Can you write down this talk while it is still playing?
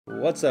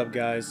What's up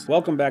guys?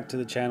 Welcome back to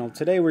the channel.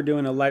 Today we're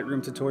doing a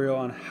Lightroom tutorial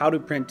on how to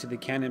print to the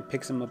Canon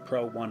Pixma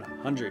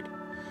Pro-100.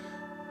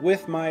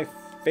 With my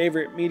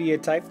favorite media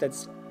type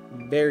that's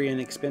very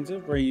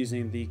inexpensive, we're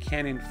using the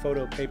Canon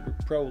Photo Paper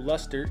Pro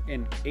Luster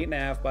in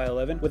 8.5 by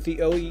 11 with the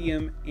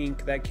OEM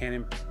ink that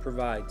Canon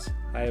provides.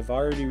 I have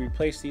already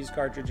replaced these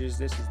cartridges.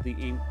 This is the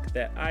ink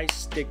that I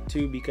stick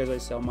to because I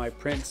sell my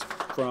prints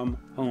from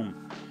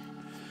home.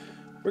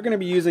 We're going to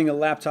be using a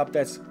laptop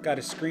that's got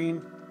a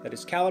screen that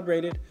is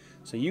calibrated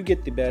so you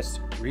get the best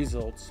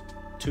results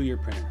to your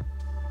printer.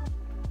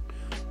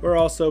 We're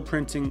also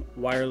printing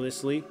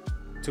wirelessly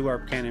to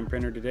our Canon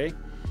printer today,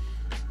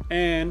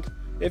 and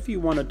if you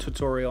want a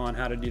tutorial on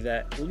how to do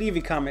that, leave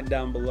a comment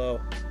down below.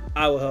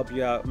 I will help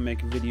you out and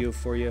make a video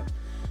for you.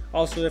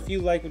 Also, if you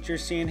like what you're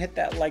seeing, hit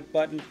that like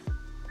button,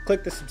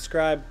 click the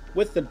subscribe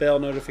with the bell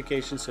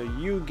notification so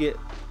you get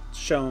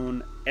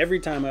shown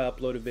every time I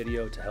upload a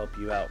video to help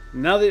you out.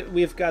 Now that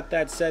we've got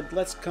that said,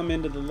 let's come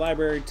into the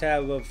library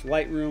tab of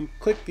Lightroom,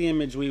 click the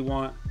image we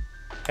want,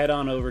 head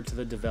on over to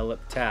the develop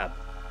tab.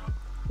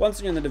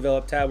 Once you're in the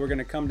develop tab, we're going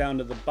to come down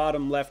to the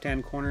bottom left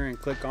hand corner and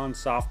click on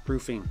soft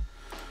proofing.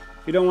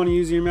 If you don't want to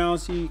use your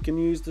mouse, you can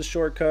use the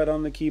shortcut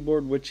on the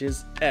keyboard, which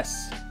is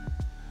S.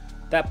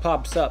 That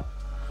pops up.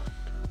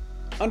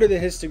 Under the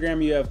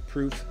histogram you have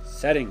proof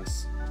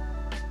settings.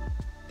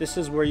 This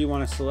is where you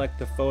want to select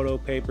the photo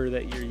paper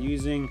that you're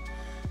using,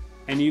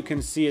 and you can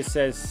see it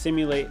says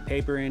simulate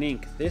paper and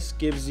ink. This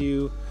gives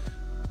you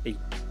a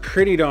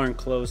pretty darn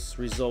close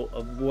result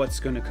of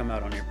what's going to come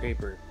out on your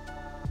paper.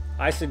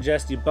 I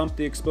suggest you bump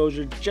the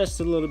exposure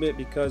just a little bit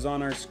because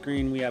on our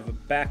screen we have a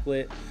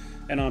backlit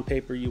and on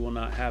paper you will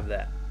not have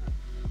that.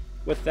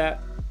 With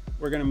that,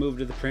 we're going to move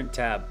to the print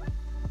tab,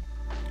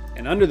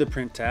 and under the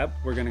print tab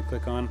we're going to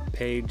click on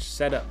page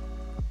setup.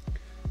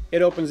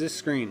 It opens this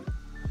screen.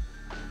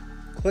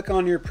 Click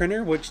on your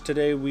printer, which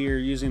today we are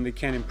using the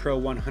Canon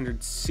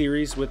Pro-100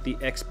 series with the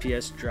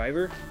XPS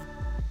driver.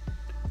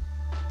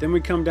 Then we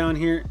come down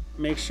here,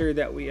 make sure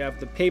that we have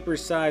the paper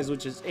size,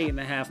 which is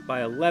 8.5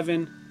 by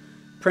 11,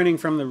 printing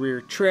from the rear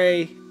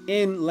tray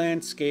in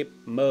landscape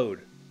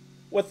mode.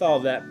 With all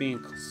that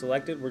being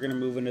selected, we're going to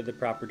move into the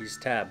properties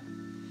tab.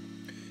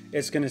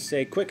 It's going to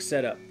say quick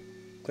setup.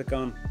 Click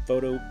on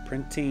photo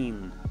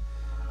printing.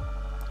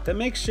 To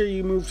make sure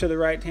you move to the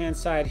right hand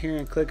side here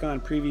and click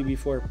on preview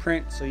before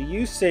print so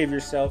you save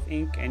yourself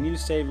ink and you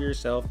save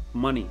yourself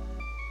money.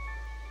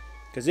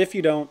 Because if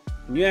you don't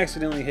and you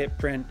accidentally hit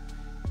print,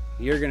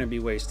 you're going to be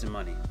wasting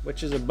money,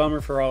 which is a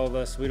bummer for all of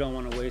us. We don't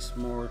want to waste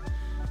more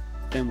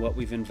than what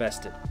we've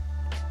invested.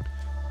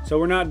 So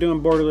we're not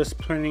doing borderless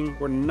printing,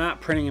 we're not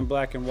printing in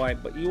black and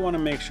white, but you want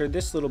to make sure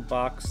this little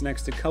box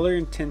next to color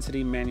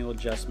intensity manual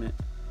adjustment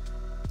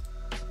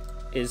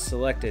is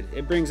selected.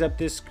 It brings up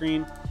this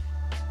screen.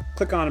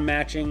 Click on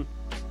matching.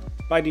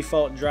 By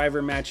default,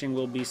 driver matching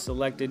will be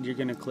selected. You're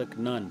going to click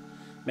none.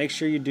 Make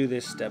sure you do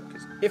this step,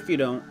 because if you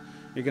don't,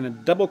 you're going to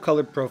double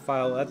color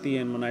profile at the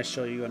end when I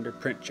show you under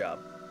print job.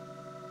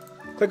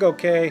 Click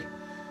OK,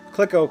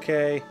 click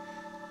OK,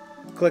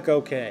 click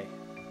OK.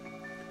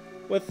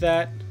 With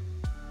that,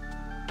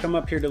 come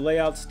up here to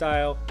layout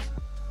style.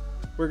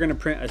 We're going to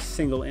print a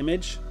single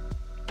image.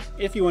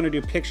 If you want to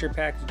do picture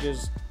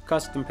packages,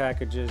 custom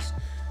packages,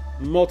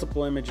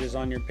 multiple images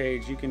on your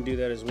page, you can do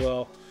that as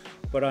well,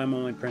 but I'm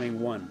only printing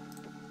one.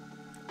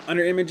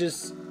 Under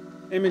images,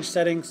 image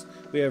settings,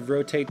 we have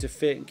rotate to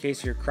fit. In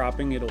case you're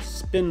cropping, it'll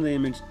spin the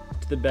image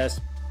to the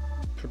best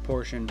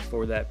proportion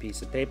for that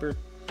piece of paper.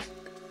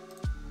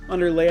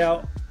 Under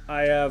layout,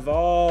 I have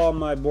all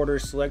my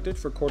borders selected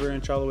for 1/4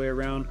 inch all the way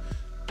around,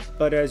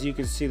 but as you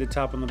can see, the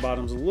top and the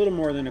bottom is a little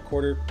more than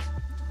 1/4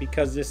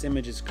 because this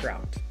image is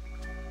cropped.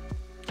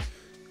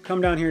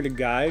 Come down here to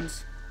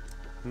guides.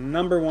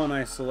 Number one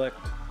I select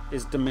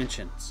is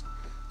dimensions,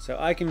 so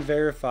I can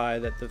verify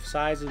that the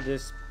size of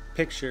this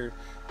picture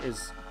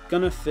is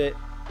gonna fit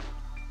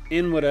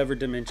in whatever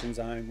dimensions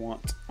I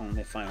want on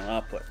the final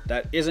output.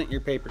 That isn't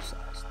your paper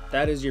size,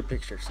 that is your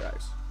picture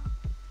size.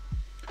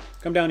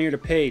 Come down here to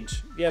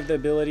page. You have the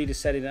ability to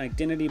set an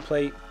identity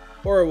plate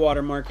or a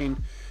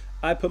watermarking.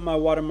 I put my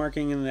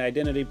watermarking in the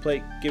identity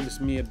plate, gives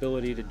me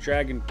ability to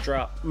drag and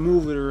drop,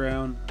 move it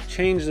around,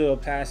 change the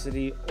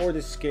opacity or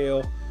the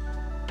scale.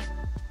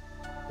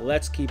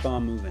 Let's keep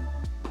on moving.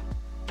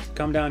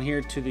 Come down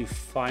here to the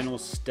final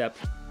step.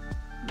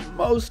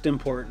 Most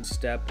important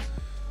step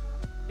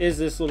is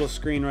this little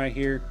screen right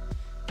here.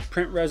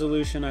 Print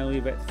resolution I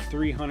leave at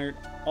 300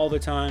 all the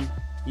time.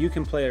 You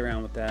can play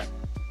around with that.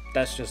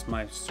 That's just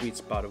my sweet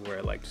spot of where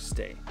I like to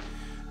stay.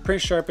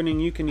 Print sharpening,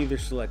 you can either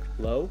select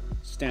low,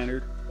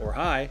 standard, or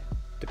high,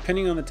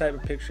 depending on the type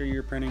of picture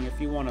you're printing.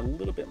 If you want a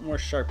little bit more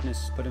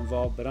sharpness put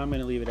involved, but I'm going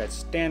to leave it at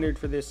standard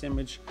for this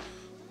image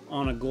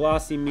on a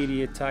glossy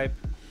media type.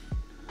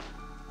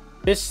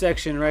 This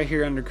section right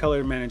here under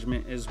color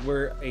management is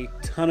where a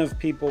ton of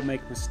people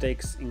make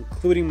mistakes,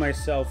 including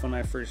myself when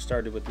I first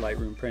started with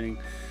Lightroom printing.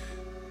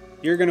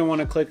 You're going to want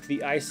to click the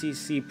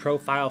ICC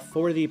profile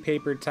for the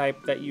paper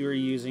type that you are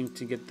using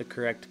to get the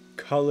correct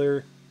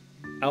color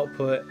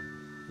output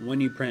when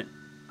you print.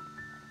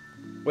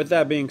 With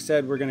that being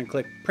said, we're going to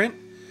click print.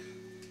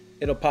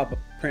 It'll pop up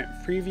print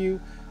preview,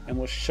 and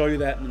we'll show you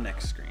that in the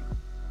next screen.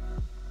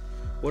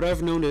 What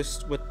I've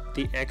noticed with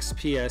the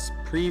XPS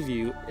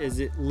preview is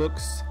it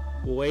looks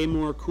way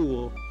more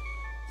cool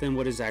than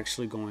what is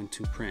actually going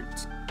to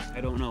print.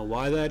 I don't know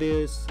why that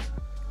is.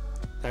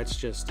 That's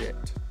just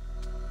it.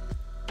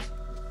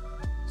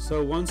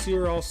 So once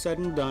you're all said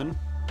and done,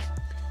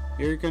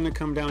 you're going to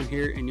come down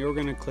here and you're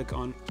going to click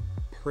on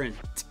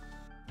print.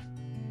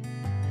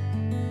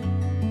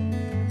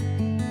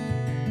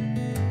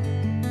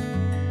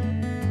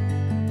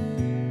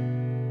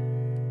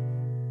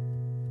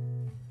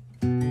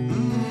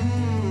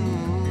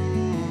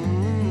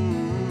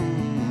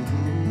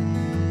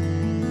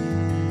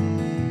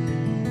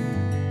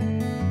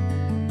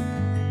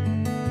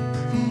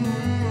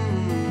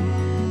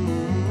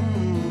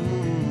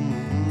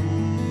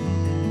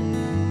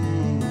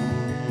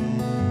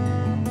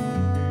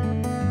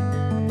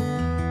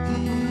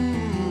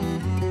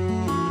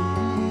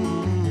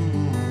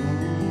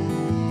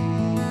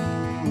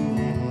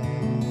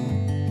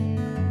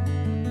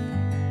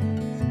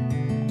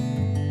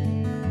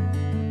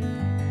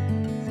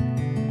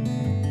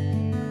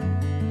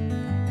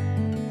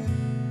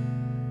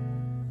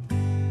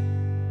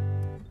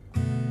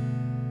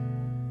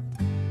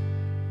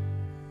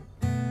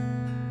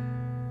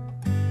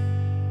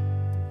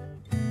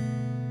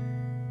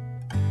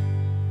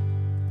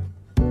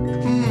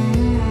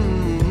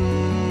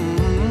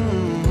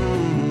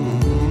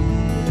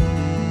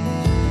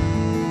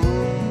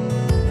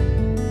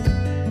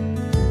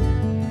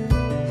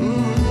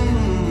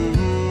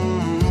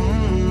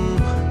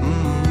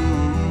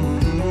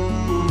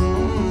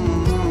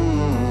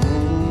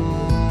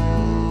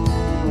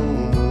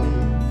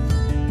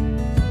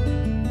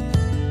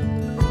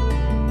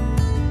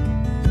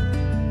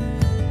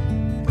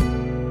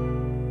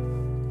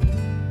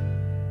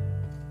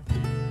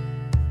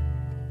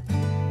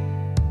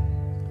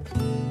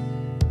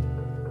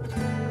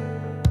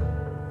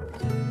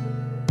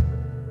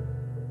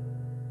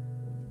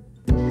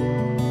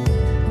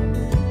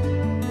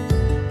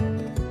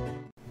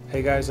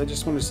 Hey guys, I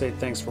just want to say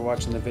thanks for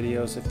watching the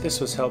videos. If this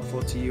was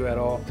helpful to you at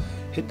all,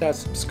 hit that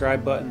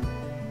subscribe button,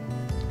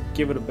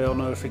 give it a bell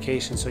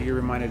notification so you're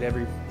reminded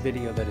every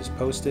video that is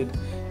posted,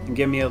 and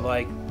give me a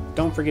like.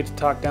 Don't forget to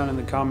talk down in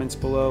the comments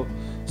below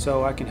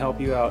so I can help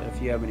you out if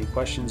you have any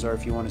questions or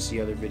if you want to see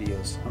other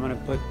videos. I'm going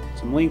to put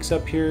some links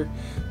up here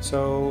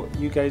so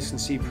you guys can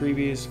see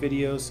previous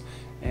videos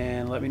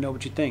and let me know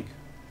what you think.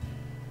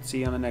 See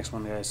you on the next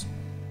one, guys.